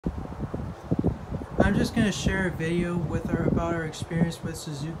I'm just going to share a video with about our experience with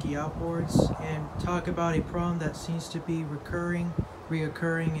Suzuki outboards and talk about a problem that seems to be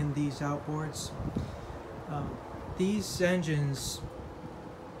reoccurring in these outboards. These engines,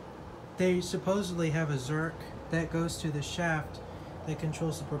 they supposedly have a zerk that goes to the shaft that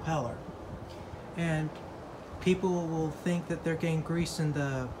controls the propeller, and people will think that they're getting grease in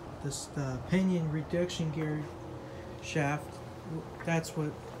the pinion reduction gear shaft. That's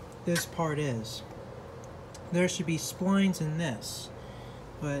what this part is. There should be splines in this,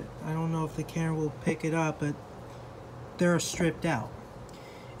 but I don't know if the camera will pick it up, but they're stripped out.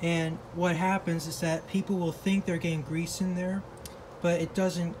 And what happens is that people will think they're getting grease in there, but it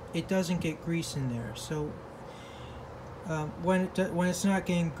doesn't get grease in there. So when it's not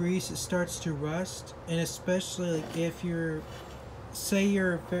getting grease, it starts to rust. And especially like if you're say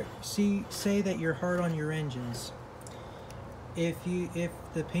that you're hard on your engines, if the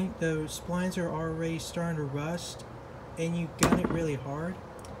splines are already starting to rust and you gun it really hard,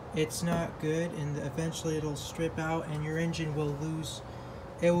 it's not good, and eventually it'll strip out and your engine will lose.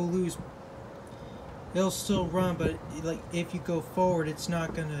 It'll still run, but like if you go forward, it's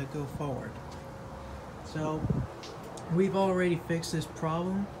not gonna go forward. So we've already fixed this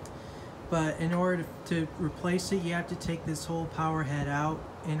problem, but in order to replace it, you have to take this whole power head out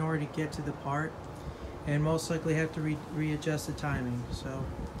in order to get to the part, and most likely have to readjust the timing. So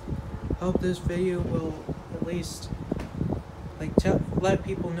hope this video will at least let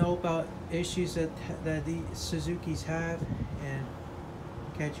people know about issues that the Suzukis have, and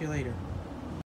catch you later.